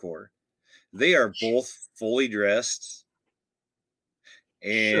hardcore. They are both fully dressed,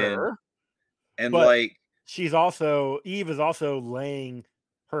 and sure, and but like Eve is also laying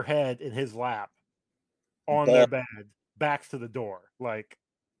her head in his lap on their ball bed, backs to the door. Like,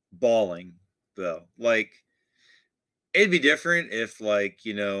 bawling though. Like, it'd be different if,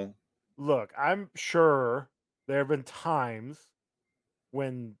 look, I'm sure there have been times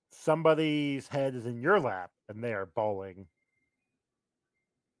when somebody's head is in your lap and they are bawling.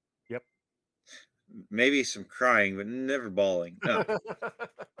 Yep. maybe some crying, but never bawling. No.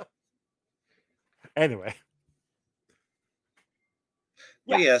 Anyway,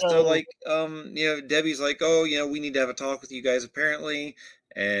 But yeah. yeah, so So Debbie's like, oh, we need to have a talk with you guys apparently.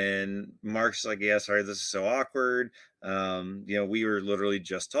 And Mark's like, yeah, sorry, this is so awkward. We were literally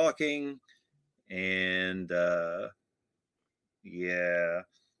just talking. And yeah.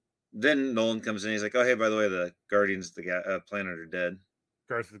 Then Nolan comes in. He's like, oh, hey, by the way, the Guardians of the planet are dead.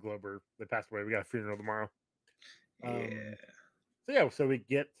 Guardians of the Globe they passed away. We got a funeral tomorrow. Yeah. So we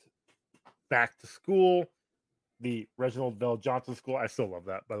get back to school, the Reginald Bell Johnson School. I still love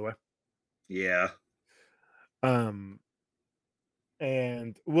that, by the way. Yeah. Um,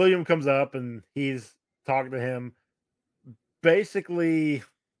 and William comes up and he's talking to him. Basically,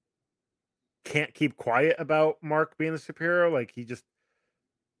 can't keep quiet about Mark being a superhero. Like it's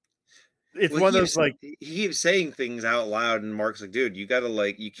Well, one of those like he keeps saying things out loud, and Mark's like, dude, you gotta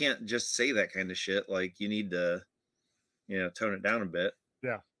you can't just say that kind of shit. Like, you need to, tone it down a bit.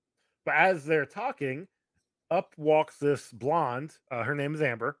 yeah. But as they're talking, up walks this blonde. Her name is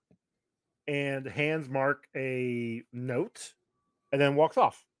Amber, and hands Mark a note, and then walks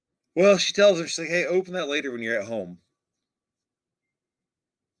off. Well, she tells him, she's like, hey, open that later when you're at home.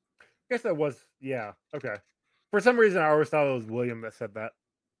 I guess that was okay. For some reason, I always thought it was William that said that,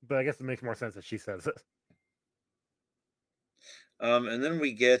 but I guess it makes more sense that she says it. And then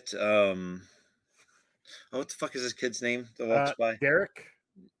we get what the fuck is this kid's name that walks by? Derek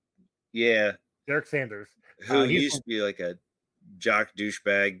Yeah, Sanders. who He's used to be like a jock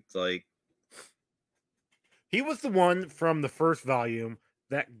douchebag. Like, he was the one from the first volume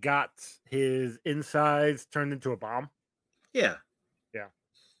that got his insides turned into a bomb. yeah, Yeah.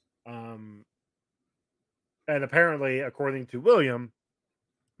 And apparently, according to William,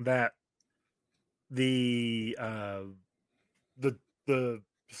 that the the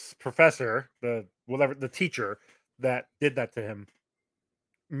professor, the teacher that did that to him,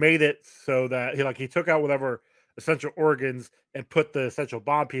 made it so that he took out whatever essential organs and put the essential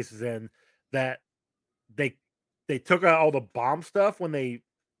bomb pieces in. That they they took out all the bomb stuff when they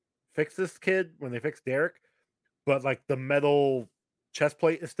fixed this kid, when they fixed Derek, but like the metal chest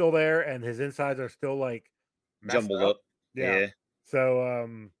plate is still there and his insides are still like messed jumbled up. up. Yeah. Yeah,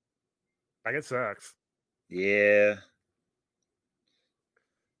 So like it sucks. yeah.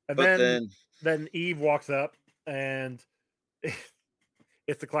 And But then Eve walks up and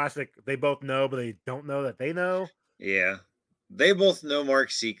it's the classic they both know but they don't know that they know. yeah, they both know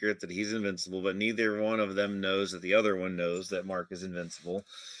Mark's secret that he's invincible, but neither one of them knows that the other one knows that Mark is invincible.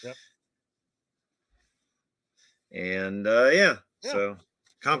 Yep. And Yeah. so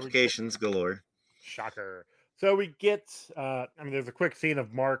complications galore. Shocker. So we get, there's a quick scene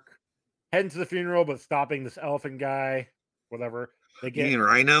of Mark heading to the funeral, but stopping this elephant guy, whatever. They You get, mean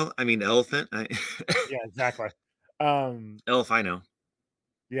rhino? I mean elephant? yeah, exactly. Elfino.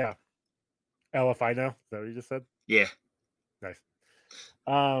 Yeah. Elefino. Is that what you just said? Yeah. Nice.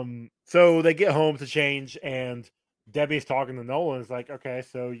 So they get home to change, and Debbie's talking to Nolan. It's like, okay,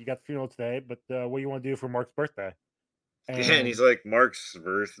 so you got the funeral today, but what do you want to do for Mark's birthday? And he's like, Mark's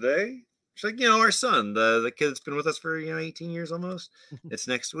birthday? She's like, our son, the kid that's been with us for 18 years almost. It's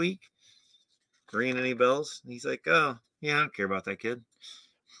next week. Ringing any bells? And he's like, oh yeah, I don't care about that kid.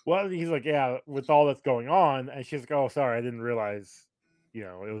 Well, he's like, yeah, with all that's going on, and she's like, oh, sorry, I didn't realize,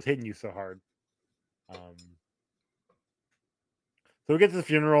 it was hitting you so hard. So we get to the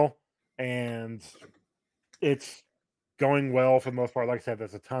funeral, and it's going well for the most part. Like I said,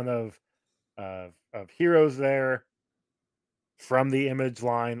 there's a ton of heroes there from the Image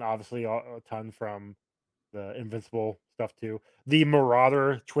line, obviously a ton from the Invincible stuff too. The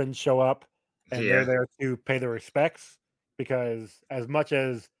Marauder twins show up, and they're there to pay their respects, because as much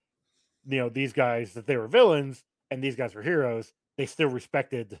as these guys, that they were villains and these guys were heroes, they still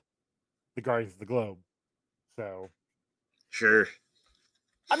respected the Guardians of the Globe. So sure.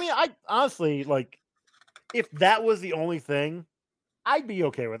 I mean, I honestly, like, if that was the only thing, I'd be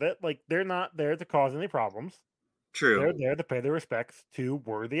okay with it. Like, they're not there to cause any problems. True. They're there to pay their respects to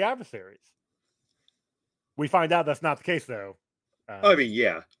worthy adversaries. We find out that's not the case, though. I mean,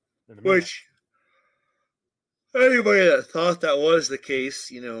 yeah. Which, anybody that thought that was the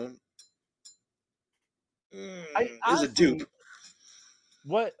case, is a dupe.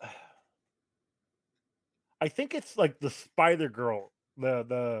 What? I think it's like the Spider-Girl,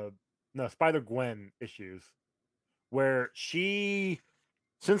 the Spider-Gwen issues, where she,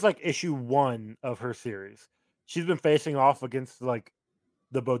 since like issue 1 of her series, she's been facing off against like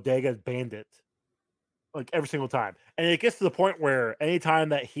the Bodega Bandit, like every single time. And it gets to the point where anytime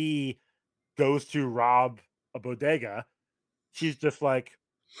that he goes to rob a bodega, she's just like,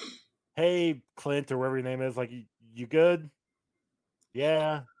 hey, Clint, or whatever your name is, like, you good?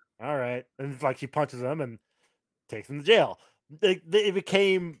 Yeah. All right. And it's like she punches him and takes him to jail. It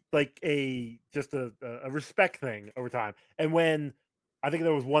became like just a respect thing over time. And when I think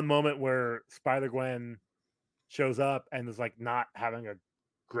there was one moment where Spider-Gwen shows up and is like not having a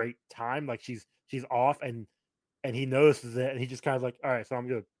great time, like she's off, and he notices it, and he just kind of like, all right, so I'm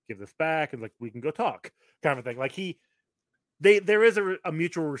gonna give this back, and like we can go talk, kind of a thing. Like there is a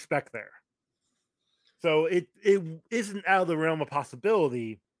mutual respect there. So it isn't out of the realm of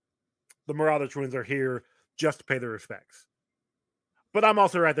possibility the Marauder twins are here just to pay their respects. But I'm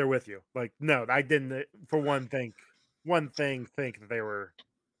also right there with you. Like, no, I didn't for one thing think that they were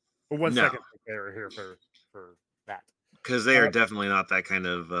for one second think they were here for that. Because they are definitely not that kind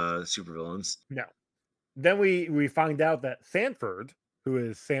of supervillains. No. Then we find out that Sanford, who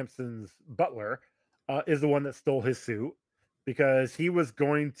is Samson's butler, is the one that stole his suit, because he was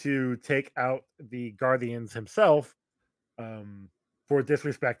going to take out the Guardians himself for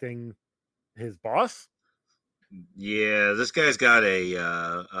disrespecting his boss. Yeah, this guy's got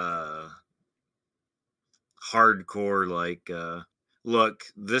a hardcore, like, look,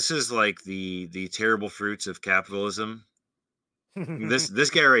 this is like the terrible fruits of capitalism. This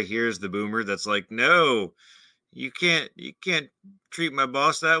guy right here is the boomer that's like, no, you can't treat my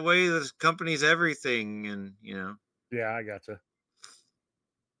boss that way. This company's everything, and Yeah, I gotcha.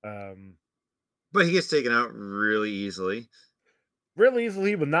 But he gets taken out really easily. Really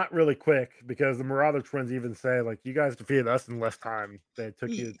easily, but not really quick, because the Marauder twins even say, like, you guys defeated us in less time than it took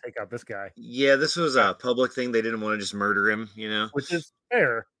you to take out this guy. Yeah, this was a public thing. They didn't want to just murder him, Which is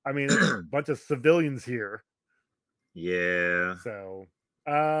fair. I mean, it's a bunch of civilians here. Yeah. So,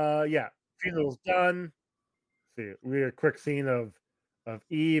 yeah, funeral's done. See, we had a quick scene of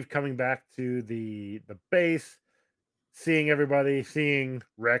Eve coming back to the base, seeing everybody, seeing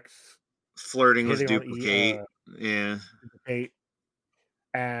Rex flirting with Duplicate. Yeah. Duplicate.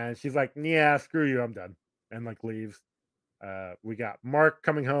 And she's like, yeah, screw you, I'm done. And like leaves. We got Mark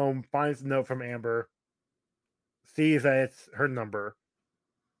coming home, finds a note from Amber, sees that it's her number.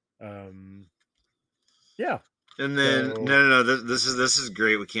 Yeah. And then no, this is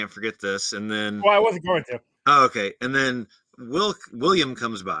great. We can't forget this. And then, well, I wasn't going to. Oh, okay. And then William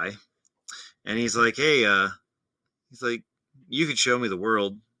comes by, and he's like, hey, he's like, you could show me the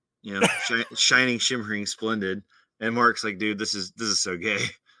world, shining, shimmering, splendid. And Mark's like, dude, this is so gay,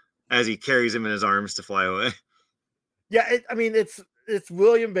 as he carries him in his arms to fly away. Yeah, I mean, it's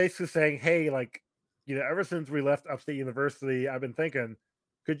William basically saying, "Hey, like, ever since we left Upstate University, I've been thinking,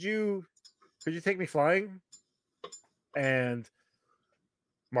 could you take me flying?" And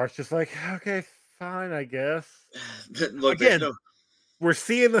Mark's just like, "Okay, fine, I guess." Look, there's Again, no. we're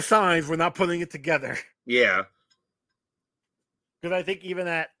seeing the signs, we're not putting it together. Yeah. Because I think even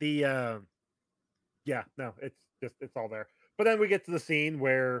at the yeah, no, it's all there. But then we get to the scene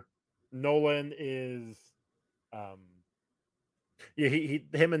where Nolan is um yeah,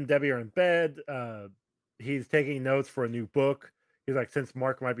 him and Debbie are in bed. He's taking notes for a new book. He's like, since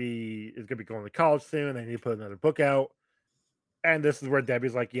Mark is gonna be going to college soon, I need to put another book out. And this is where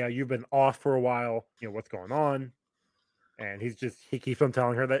Debbie's like, "Yeah, you've been off for a while. What's going on?" And he keeps on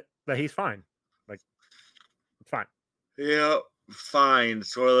telling her that he's fine. Like, it's fine. Yeah. Fine.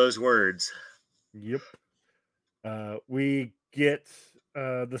 It's one of those words. Yep. We get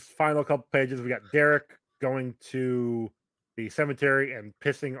this final couple pages. We got Derek going to the cemetery and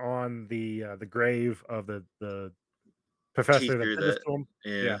pissing on the grave of the professor that Teacher did this that. to him.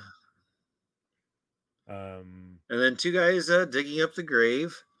 Yeah. Um. And then two guys digging up the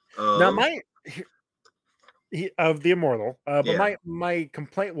grave. Now of the immortal. But Yeah. my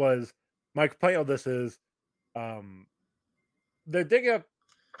complaint of this is, they're digging up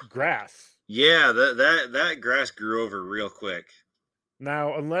grass. Yeah, that grass grew over real quick.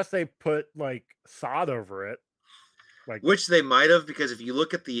 Now, unless they put like sod over it, like, Which they might have, because if you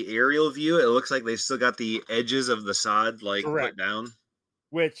look at the aerial view, it looks like they've still got the edges of the sod like correct. put down.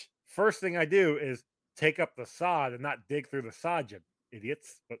 Which first thing I do is take up the sod and not dig through the sod, you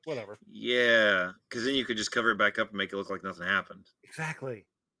idiots. But whatever. Yeah, because then you could just cover it back up and make it look like nothing happened. Exactly.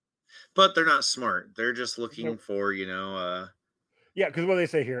 But they're not smart. They're just looking Nope. for, Yeah, because what do they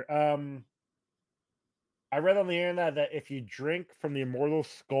say here? I read on the internet that if you drink from the immortal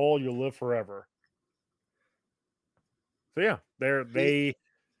skull, you'll live forever. So yeah, they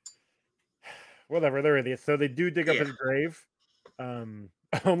whatever, they're idiots. So they do dig up Yeah. his grave,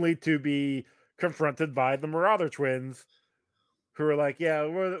 only to be confronted by the Marauder twins, who are like, "Yeah,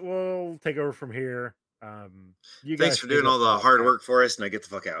 we'll take over from here. You Thanks guys for take doing us all the out hard now." work for us, and I get the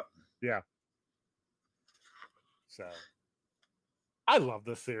fuck out. Yeah. So I love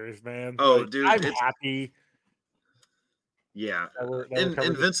this series, man. Oh, Like, dude, I'm it's happy yeah. that we're covering this.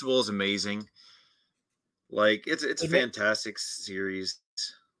 Invincible is amazing. Like it's a It may, fantastic series.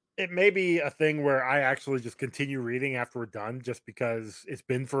 it may be a thing where I actually just continue reading after we're done, just because it's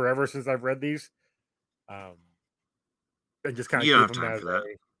been forever since I've read these, um, and just kind of You don't keep have them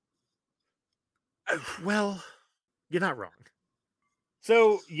time as for that. well, you're not wrong.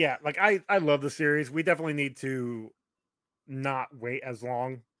 So yeah, like I love the series. We definitely need to not wait as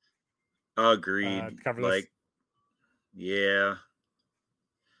long Agreed. to cover this. Like, yeah.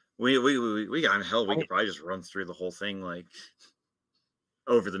 We got hell. We could probably just run through the whole thing like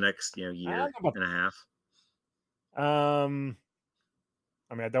over the next year and a half. I mean,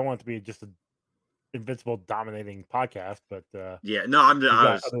 I don't want it to be just an Invincible dominating podcast, but Yeah, no,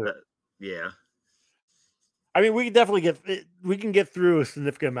 yeah. I mean, we can get through a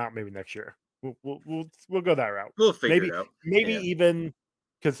significant amount maybe next year. We'll go that route. We'll figure it out. Maybe Yeah. even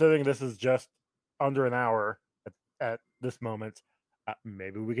considering this is just under an hour at this moment,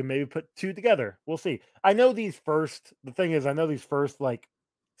 maybe we can put two together. We'll see. I know these first. The thing is, I know these first like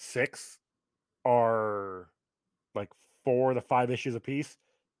 6 are like 4 to 5 issues a piece,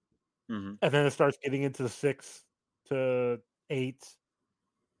 Mm-hmm. and then it starts getting into the 6 to 8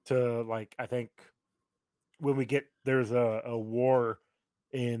 to like, I think when there's a war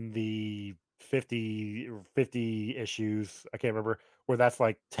in the 50 issues, I can't remember, where that's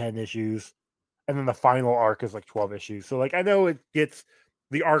like 10 issues, and then the final arc is like 12 issues. So like, I know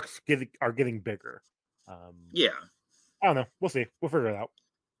the arcs are getting bigger. Yeah. I don't know, we'll see, we'll figure it out.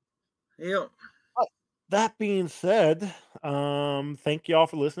 Yep. That being said, thank you all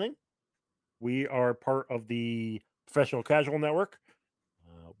for listening. We are part of the Professional Casual Network,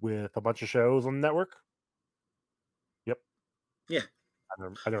 with a bunch of shows on the network. Yep. Yeah.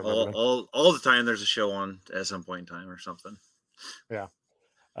 I don't remember. All the time there's a show on at some point in time or something. Yeah.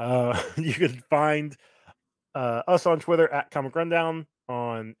 You can find us on Twitter at Comic Rundown,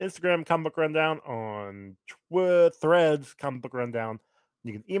 on Instagram Comic Book Rundown, on Threads Comic Book Rundown.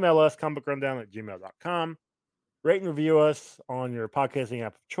 You can email us comicbookrundown@gmail.com. Rate and review us on your podcasting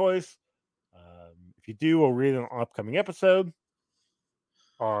app of choice. If you do, we'll read an upcoming episode.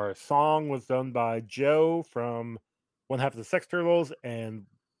 Our song was done by Joe from One Half of the Sex Turtles and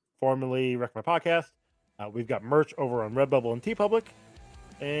formerly Wreck My Podcast. We've got merch over on Redbubble and TeePublic.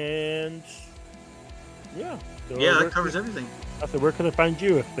 And yeah. Yeah, that covers everything. So where can they find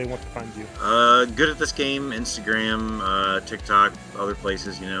you if they want to find you? Good at this game, Instagram, TikTok, other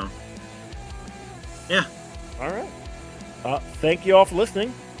places, you know. Yeah. All right. Thank you all for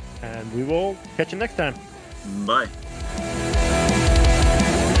listening, and we will catch you next time. Bye.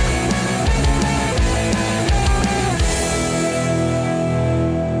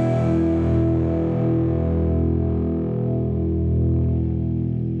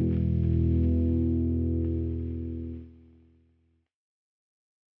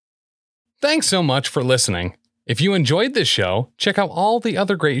 Thanks so much for listening. If you enjoyed this show, check out all the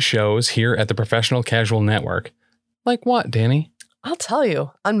other great shows here at the Professional Casual Network. Like what, Danny? I'll tell you.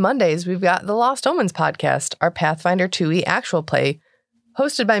 On Mondays, we've got the Lost Omens podcast, our Pathfinder 2e actual play,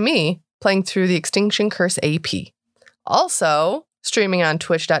 hosted by me, playing through the Extinction Curse AP. Also, streaming on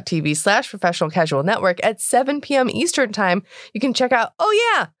twitch.tv/Professional Casual Network at 7 p.m. Eastern Time, you can check out,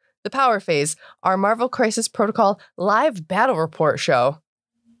 The Power Phase, our Marvel Crisis Protocol live battle report show.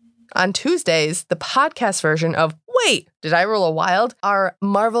 On Tuesdays, the podcast version of Wait, Did I Roll a Wild? Our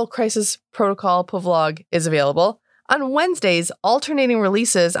Marvel Crisis Protocol vlog is available. On Wednesdays, alternating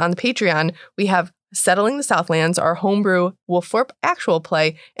releases on the Patreon, we have Settling the Southlands, our homebrew Wolfthorpe actual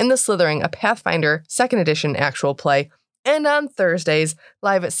play, and The Slithering, a Pathfinder 2nd edition actual play. And on Thursdays,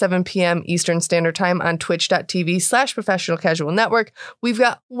 live at 7 p.m. Eastern Standard Time on twitch.tv/Professional Casual Network, we've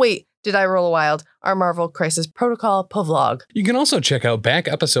got Wait, Did I Roll a Wild? Our Marvel Crisis Protocol vlog. You can also check out back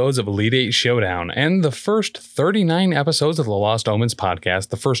episodes of Elite 8 Showdown and the first 39 episodes of the Lost Omens podcast,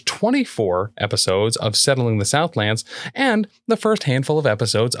 the first 24 episodes of Settling the Southlands, and the first handful of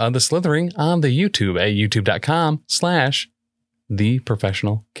episodes of The Slithering on the YouTube at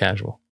youtube.com/TheProfessionalCasual.